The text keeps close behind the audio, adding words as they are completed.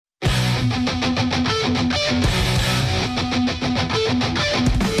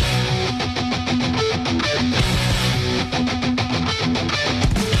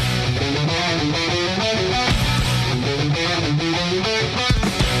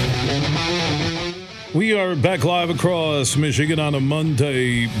We are back live across Michigan on a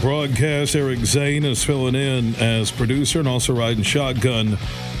Monday broadcast. Eric Zane is filling in as producer and also riding shotgun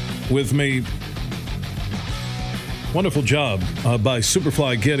with me. Wonderful job by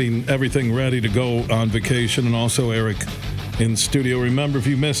Superfly getting everything ready to go on vacation, and also Eric in studio. Remember, if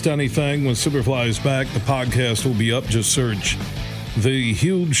you missed anything, when Superfly is back, the podcast will be up. Just search The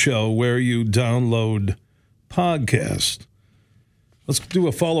Huge Show where you download podcast. Let's do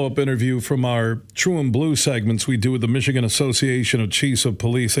a follow-up interview from our True and Blue segments we do with the Michigan Association of Chiefs of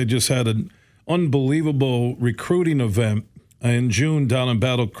Police. They just had an unbelievable recruiting event in June down in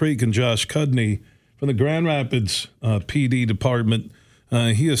Battle Creek, and Josh Cudney from the Grand Rapids PD department,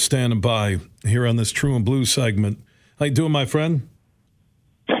 he is standing by here on this True and Blue segment. How you doing, my friend?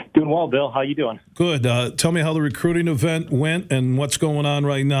 Doing well, Bill. How you doing? Good. Tell me how the recruiting event went and what's going on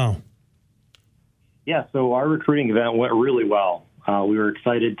right now. Yeah, so our recruiting event went really well. We were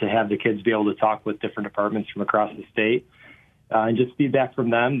excited to have the kids be able to talk with different departments from across the state. And just feedback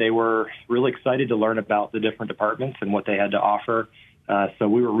from them, they were really excited to learn about the different departments and what they had to offer. So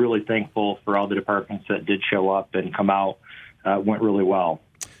we were really thankful for all the departments that did show up and come out. Went really well.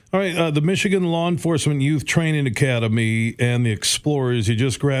 All right, the Michigan Law Enforcement Youth Training Academy and the Explorers, you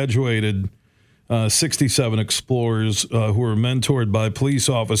just graduated 67 Explorers who were mentored by police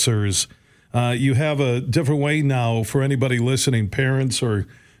officers. You have a different way now for anybody listening, parents or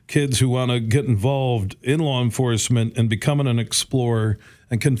kids who want to get involved in law enforcement and becoming an Explorer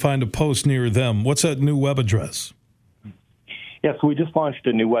and can find a post near them. What's that new web address? Yeah, so we just launched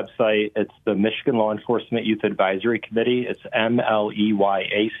a new website. It's the Michigan Law Enforcement Youth Advisory Committee. It's mleyyac.org.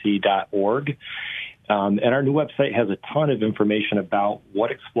 And our new website has a ton of information about what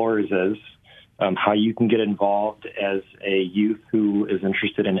Explorers is, how you can get involved as a youth who is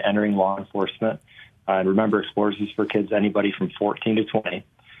interested in entering law enforcement. And remember, Explorers is for kids, anybody from 14 to 20.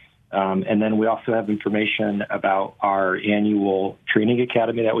 And then we also have information about our annual training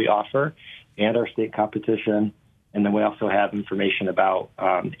academy that we offer and our state competition. And then we also have information about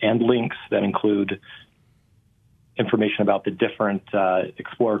and links that include information about the different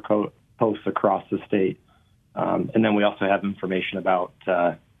Explorer posts across the state. And then we also have information about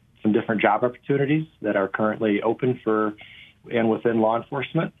some different job opportunities that are currently open for and within law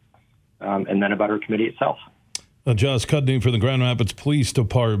enforcement, and then about our committee itself. Josh Cudney for the Grand Rapids Police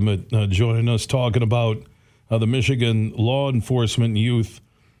Department joining us, talking about the Michigan Law Enforcement Youth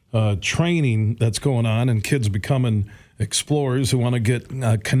training that's going on and kids becoming explorers who want to get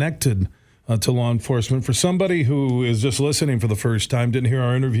connected to law enforcement. For somebody who is just listening for the first time, didn't hear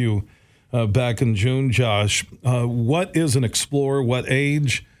our interview back in June, Josh, what is an explorer? What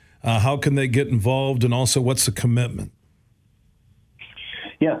age? How can they get involved? And also, what's the commitment?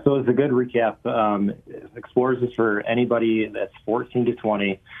 Yeah, so it's a good recap. Explorers is for anybody that's 14 to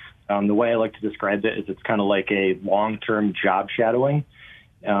 20. The way I like to describe it is it's kind of like a long-term job shadowing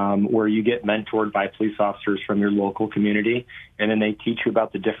where you get mentored by police officers from your local community, and then they teach you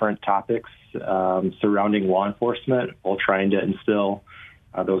about the different topics surrounding law enforcement while trying to instill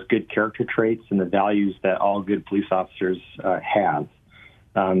those good character traits and the values that all good police officers have.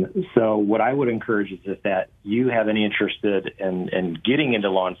 So what I would encourage is if that you have any interest in getting into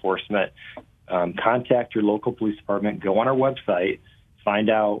law enforcement, contact your local police department, go on our website, find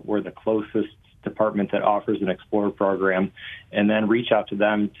out where the closest department that offers an Explorer program, and then reach out to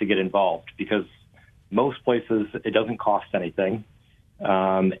them to get involved, because most places it doesn't cost anything.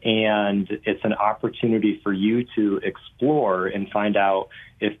 And it's an opportunity for you to explore and find out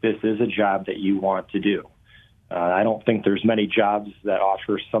if this is a job that you want to do. I don't think there's many jobs that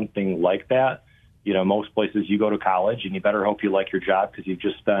offer something like that. You know, most places you go to college and you better hope you like your job because you've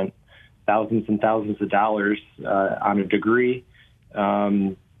just spent thousands and thousands of dollars on a degree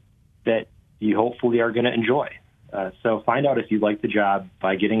that you hopefully are going to enjoy. So find out if you like the job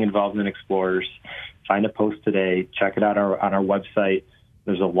by getting involved in Explorers. Find a post today. Check it out on our website.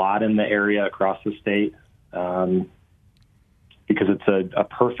 There's a lot in the area across the state because it's a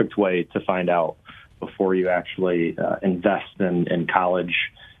perfect way to find out before you actually invest in college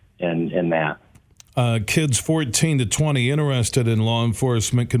and in that. Kids 14 to 20 interested in law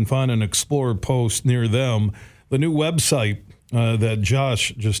enforcement can find an Explorer post near them. The new website that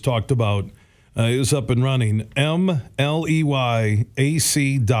Josh just talked about is up and running, mleyyac.org.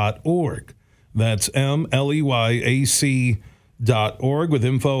 That's mleyyac.org with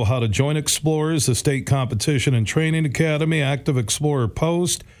info how to join Explorers, the State Competition and Training Academy, Active Explorer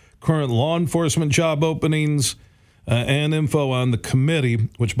Post, current law enforcement job openings, and info on the committee,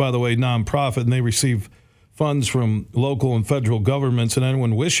 which, by the way, nonprofit, and they receive funds from local and federal governments. And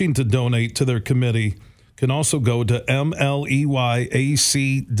anyone wishing to donate to their committee can also go to mleyAC.org,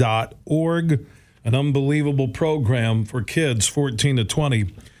 an unbelievable program for kids 14 to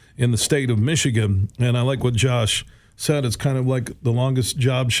 20 in the state of Michigan. And I like what Josh said. It's kind of like the longest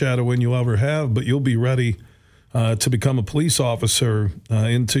job shadowing you'll ever have, but you'll be ready to become a police officer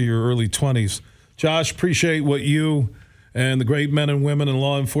into your early 20s. Josh, appreciate what you and the great men and women in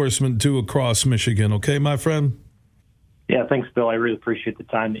law enforcement do across Michigan. Okay, my friend? Yeah, thanks, Bill. I really appreciate the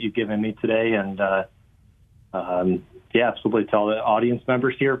time that you've given me today. And, absolutely tell the audience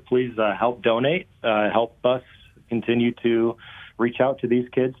members here, please help donate, help us continue to reach out to these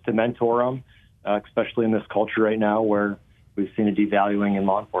kids, to mentor them, especially in this culture right now where we've seen a devaluing in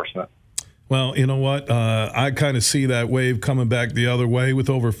law enforcement. Well, you know what? I kind of see that wave coming back the other way with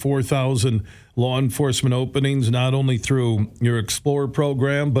over 4,000 law enforcement openings, not only through your Explorer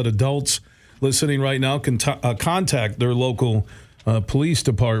program, but adults listening right now can contact their local police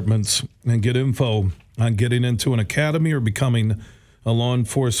departments and get info on getting into an academy or becoming a law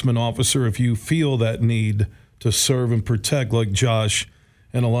enforcement officer if you feel that need to serve and protect like Josh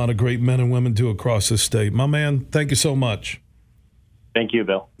and a lot of great men and women do across the state. My man, thank you so much. Thank you,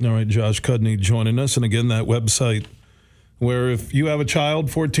 Bill. All right, Josh Cudney joining us. And again, that website where if you have a child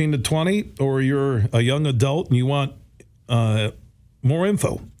 14 to 20 or you're a young adult and you want more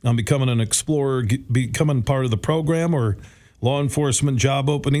info on becoming an explorer, becoming part of the program or law enforcement job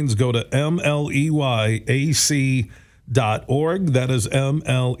openings, go to mleyAC.org. That is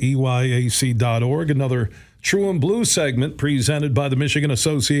mleyAC.org. Another True and Blue segment presented by the Michigan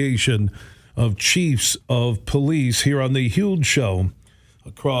Association of Chiefs of Police here on the Huge Show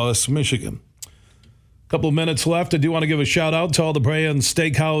across Michigan. A couple of minutes left. I do want to give a shout out to all the Brand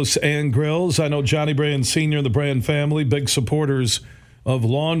Steakhouse and Grills. I know Johnny Brand Sr. and the Brand family, big supporters of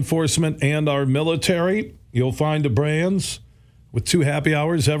law enforcement and our military. You'll find the Brands with 2 happy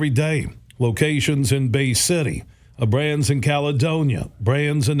hours every day. Locations in Bay City, a Brands in Caledonia,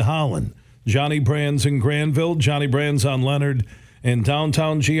 Brands in Holland, Johnny Brands in Granville, Johnny Brands on Leonard in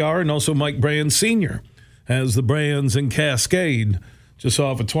downtown GR, and also Mike Brand Sr. has the Brands in Cascade, just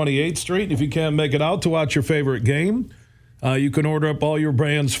off of 28th Street. If you can't make it out to watch your favorite game, you can order up all your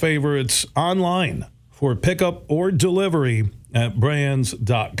Brands favorites online for pickup or delivery at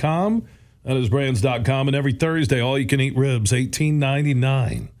brands.com. That is brands.com. And every Thursday, all you can eat ribs,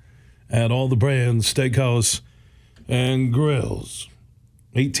 $18.99 at all the Brands Steakhouse and Grills.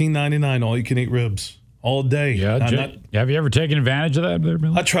 $18.99, all you can eat ribs. All day. Yeah, have you ever taken advantage of that there,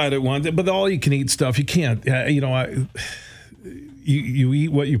 Bill? I tried it once, but all you can eat stuff, you can't. You eat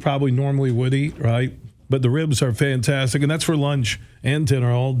what you probably normally would eat, right? But the ribs are fantastic, and that's for lunch and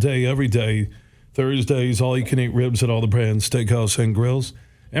dinner all day, every day. Thursdays, all you can eat ribs at all the Brands Steakhouse and Grills.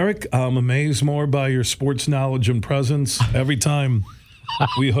 Eric, I'm amazed more by your sports knowledge and presence every time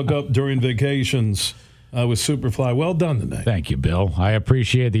we hook up during vacations. With Superfly. Well done today. Thank you, Bill. I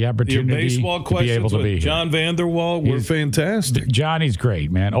appreciate the opportunity Your baseball to be able to be here. John Vanderwall were fantastic. Johnny's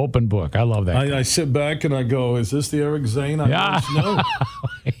great, man. Open book. I love that. I sit back and I go, is this the Eric Zane? No. All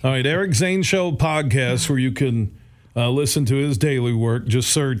right, Eric Zane Show podcast where you can listen to his daily work. Just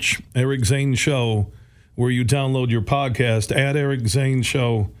search Eric Zane Show where you download your podcast at Eric Zane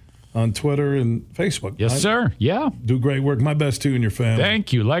Show on Twitter and Facebook. Yes, sir. Yeah. Do great work. My best to you and your family.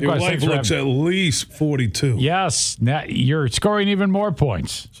 Thank you. Likewise. Your wife looks at least 42. Yes. Now you're scoring even more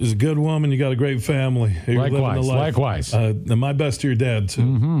points. She's a good woman. You got a great family. You're likewise. Likewise. And my best to your dad, too.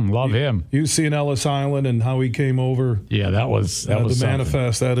 Love him. You seen Ellis Island and how he came over. Yeah, that was the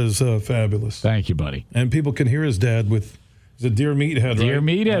manifest. That is fabulous. Thank you, buddy. And people can hear his dad with the Dear Meathead, right? Dear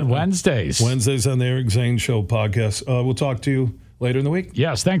Meathead, Wednesdays. Wednesdays on the Eric Zane Show podcast. We'll talk to you later in the week.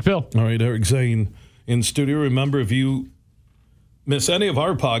 Yes, thanks, Bill. All right, Eric Zane in studio. Remember, if you miss any of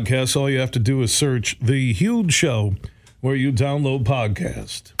our podcasts, all you have to do is search The Huge Show where you download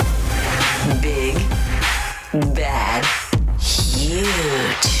podcast. Big